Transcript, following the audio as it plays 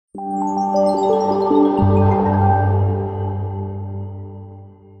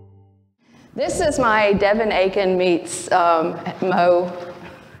This is my Devin Aiken meets Mo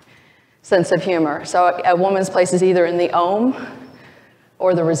sense of humor. So a woman's place is either in the ohm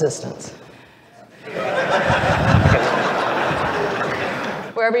or the resistance.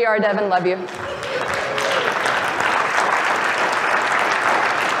 Wherever you are, Devin, love you.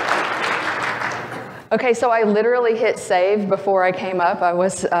 Okay, so I literally hit save before I came up. I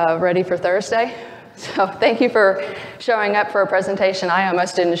was ready for Thursday. So thank you for showing up for a presentation I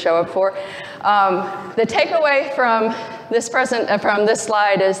almost didn't show up for. The takeaway from this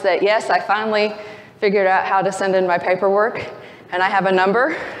slide is that yes, I finally figured out how to send in my paperwork, and I have a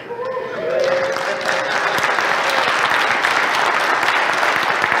number.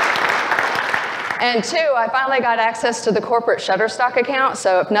 And two, I finally got access to the corporate Shutterstock account,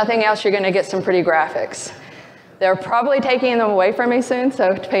 so if nothing else, you're going to get some pretty graphics. They're probably taking them away from me soon,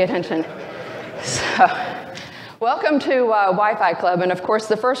 so pay attention. So, welcome to Wi-Fi Club, and of course,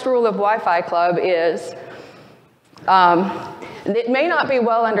 the first rule of Wi-Fi Club is it may not be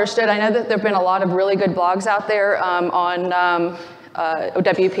well understood. I know that there have been a lot of really good blogs out there on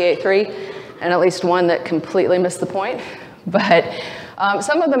WPA3, and at least one that completely missed the point, but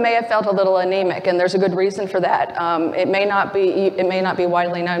some of them may have felt a little anemic, and there's a good reason for that. It may not be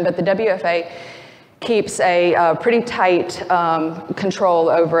widely known, but the WFA keeps a pretty tight control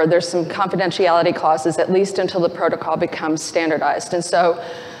over. There's some confidentiality clauses, at least until the protocol becomes standardized. And so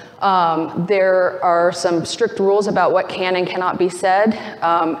there are some strict rules about what can and cannot be said.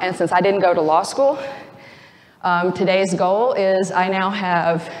 And since I didn't go to law school, today's goal is I now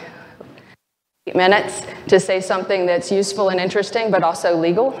have 8 minutes to say something that's useful and interesting, but also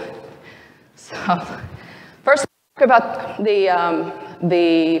legal. So first, talk about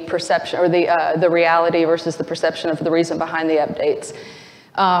the perception, or the reality versus the perception of the reason behind the updates.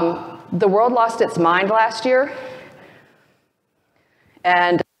 The world lost its mind last year,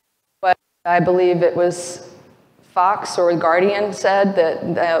 and what I believe it was Fox or Guardian said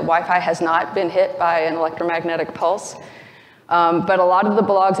that Wi-Fi has not been hit by an electromagnetic pulse. But a lot of the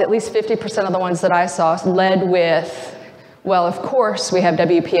blogs, at least 50% of the ones that I saw, led with, well, of course, we have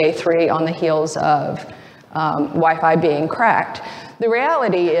WPA3 on the heels of Wi-Fi being cracked. The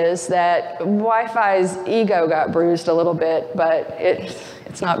reality is that Wi-Fi's ego got bruised a little bit, but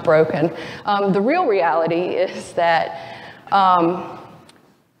it's not broken. The real reality is that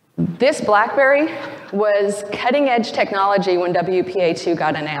this BlackBerry was cutting-edge technology when WPA2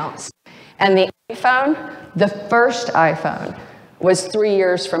 got announced. And the iPhone, the first iPhone, was 3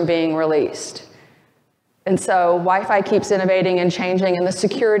 years from being released. And so Wi-Fi keeps innovating and changing, and the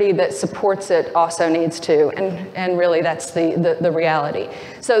security that supports it also needs to. And really, that's the reality.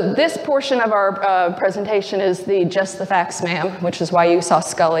 So this portion of our presentation is just the facts, ma'am, which is why you saw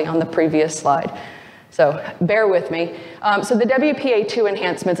Scully on the previous slide. So bear with me. So the WPA2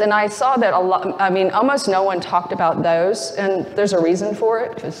 enhancements, and I saw that almost no one talked about those, and there's a reason for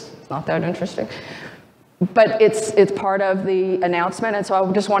it, because it's not that interesting. But it's part of the announcement, and so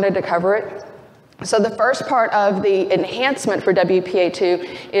I just wanted to cover it. So the first part of the enhancement for WPA2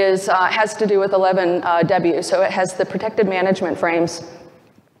 has to do with 11W. So it has the protected management frames,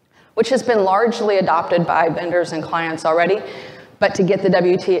 which has been largely adopted by vendors and clients already. But to get the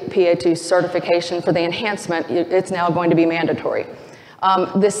WPA2 certification for the enhancement, it's now going to be mandatory.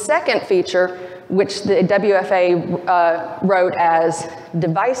 The second feature, which the WFA wrote as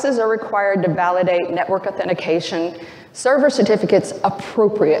devices are required to validate network authentication server certificates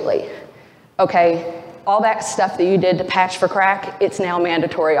appropriately. Okay, all that stuff that you did to patch for crack, it's now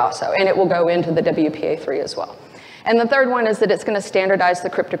mandatory also, and it will go into the WPA3 as well. And the third one is that it's going to standardize the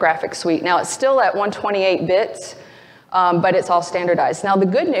cryptographic suite. Now, it's still at 128 bits, but it's all standardized. Now, the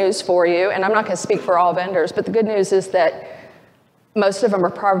good news for you, and I'm not going to speak for all vendors, but the good news is that most of them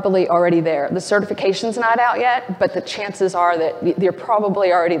are probably already there. The certification's not out yet, but the chances are that they're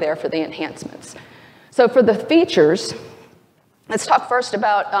probably already there for the enhancements. So for the features, let's talk first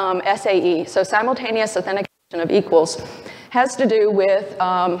about SAE. So simultaneous authentication of equals has to do with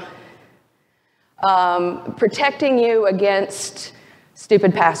protecting you against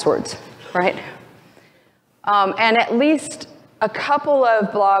stupid passwords, right? And at least a couple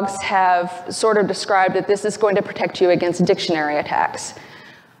of blogs have sort of described that this is going to protect you against dictionary attacks.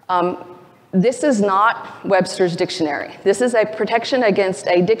 This is not Webster's dictionary. This is a protection against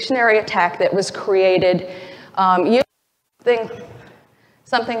a dictionary attack that was created using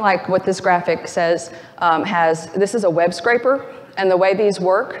something like what this graphic says this is a web scraper, and the way these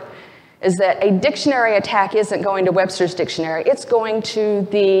work is that a dictionary attack isn't going to Webster's dictionary, it's going to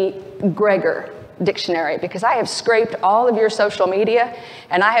the Gregor dictionary, because I have scraped all of your social media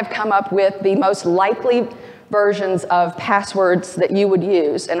and I have come up with the most likely versions of passwords that you would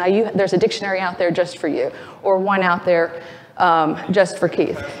use. And there's a dictionary out there just for you, or one out there just for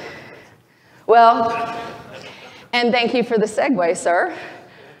Keith. Well, and thank you for the segue, sir.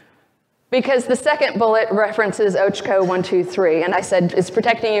 Because the second bullet references OCHCO 123, and I said it's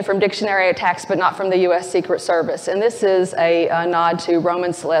protecting you from dictionary attacks, but not from the US Secret Service. And this is a nod to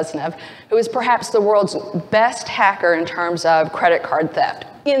Roman Seleznev, who is perhaps the world's best hacker in terms of credit card theft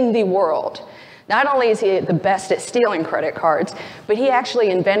in the world. Not only is he the best at stealing credit cards, but he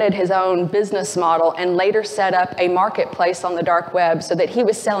actually invented his own business model and later set up a marketplace on the dark web so that he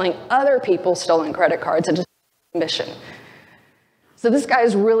was selling other people's stolen credit cards at a commission. So this guy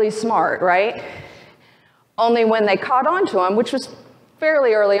is really smart, right? Only when they caught on to him, which was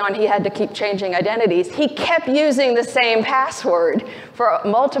fairly early on, he had to keep changing identities. He kept using the same password for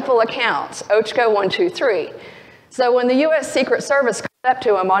multiple accounts, OCHCO 123. So when the US Secret Service caught up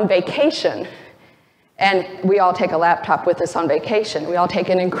to him on vacation, and we all take a laptop with us on vacation, we all take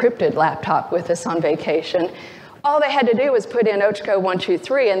an encrypted laptop with us on vacation, all they had to do was put in OCHCO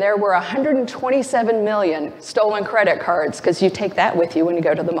 123, and there were 127 million stolen credit cards, because you take that with you when you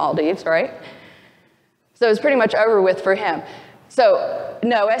go to the Maldives, right? So it was pretty much over with for him. So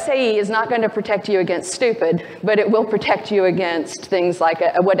no, SAE is not going to protect you against stupid, but it will protect you against things like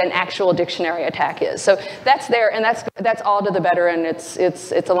what an actual dictionary attack is. So that's there, and that's all to the better, and it's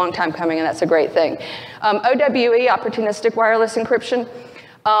a long time coming, and that's a great thing. OWE, opportunistic wireless encryption.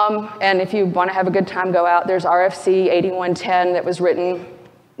 And if you want to have a good time, go out. There's RFC 8110 that was written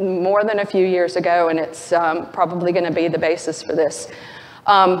more than a few years ago, and it's probably going to be the basis for this.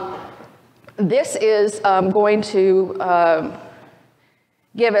 This is going to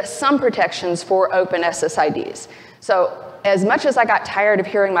give us some protections for open SSIDs. So as much as I got tired of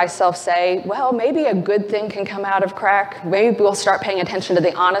hearing myself say, well, maybe a good thing can come out of crack, maybe we'll start paying attention to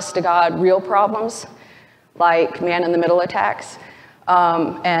the honest-to-God real problems, like man-in-the-middle attacks.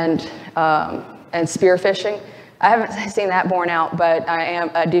 And spear phishing. I haven't seen that borne out, but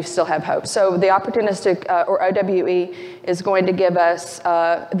I do still have hope. So the opportunistic, or OWE, is going to give us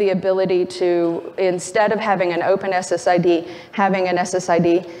the ability to, instead of having an open SSID, having an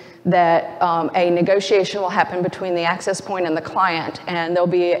SSID that a negotiation will happen between the access point and the client, and there'll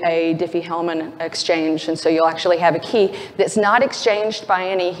be a Diffie-Hellman exchange, and so you'll actually have a key that's not exchanged by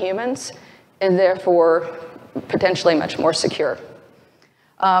any humans, and therefore potentially much more secure.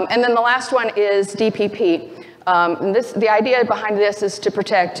 And then the last one is DPP. The idea behind this is to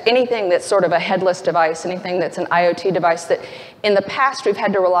protect anything that's sort of a headless device, anything that's an IoT device that in the past we've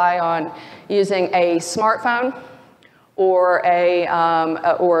had to rely on using a smartphone or the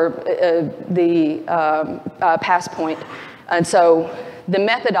Passpoint. And so the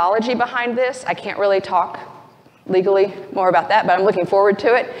methodology behind this, I can't really talk legally more about that, but I'm looking forward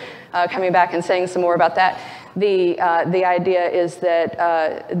to it, coming back and saying some more about that. The idea is that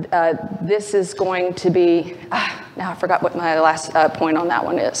this is going to be, now I forgot what my last point on that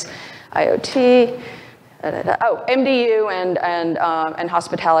one is. IoT, oh, MDU and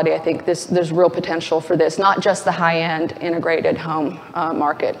hospitality. I think there's real potential for this, not just the high-end integrated home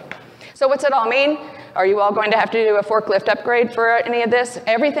market. So what's it all mean? Are you all going to have to do a forklift upgrade for any of this?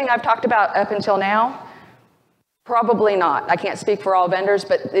 Everything I've talked about up until now? Probably not. I can't speak for all vendors,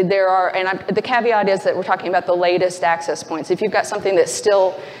 but there are, and the caveat is that we're talking about the latest access points. If you've got something that's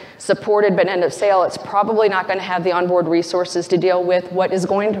still supported but end of sale, it's probably not going to have the onboard resources to deal with what is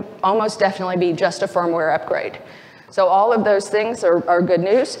going to almost definitely be just a firmware upgrade. So all of those things are good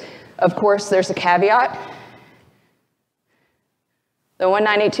news. Of course, there's a caveat. The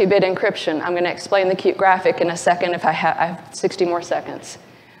 192-bit encryption. I'm going to explain the cute graphic in a second if I have 60 more seconds.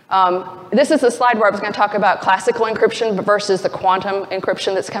 This is the slide where I was going to talk about classical encryption versus the quantum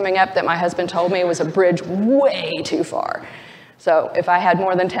encryption that's coming up that my husband told me was a bridge way too far. So if I had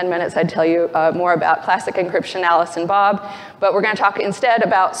more than 10 minutes, I'd tell you more about classic encryption, Alice and Bob. But we're going to talk instead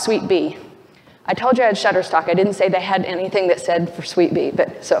about Suite B. I told you I had Shutterstock. I didn't say they had anything that said for Suite B,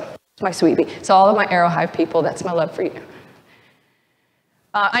 but so it's my Suite B. So all of my Arrowhive people, that's my love for you.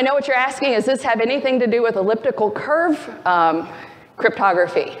 I know what you're asking. Does this have anything to do with elliptical curve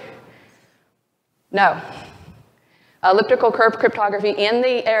cryptography? No. Elliptical curve cryptography in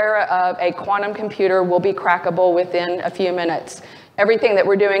the era of a quantum computer will be crackable within a few minutes. Everything that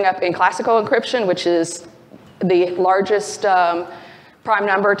we're doing up in classical encryption, which is the largest prime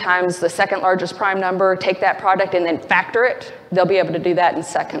number times the second largest prime number, take that product and then factor it, they'll be able to do that in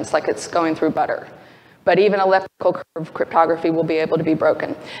seconds like it's going through butter. But even elliptical curve cryptography will be able to be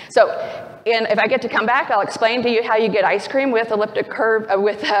broken. So if I get to come back, I'll explain to you how you get ice cream with elliptic curve,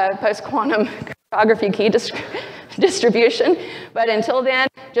 with post-quantum cryptography key distribution. But until then,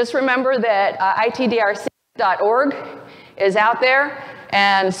 just remember that ITDRC .org is out there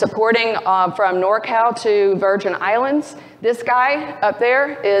and supporting from NorCal to Virgin Islands. This guy up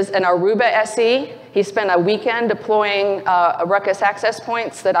there is an Aruba SE. He spent a weekend deploying ruckus access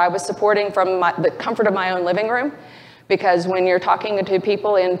points that I was supporting from the comfort of my own living room. Because when you're talking to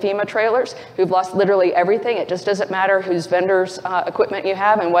people in FEMA trailers who've lost literally everything, it just doesn't matter whose vendor's equipment you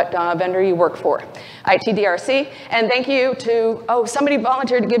have and what vendor you work for. ITDRC, and thank you to, oh, somebody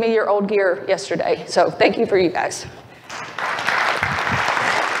volunteered to give me your old gear yesterday. So thank you for you guys.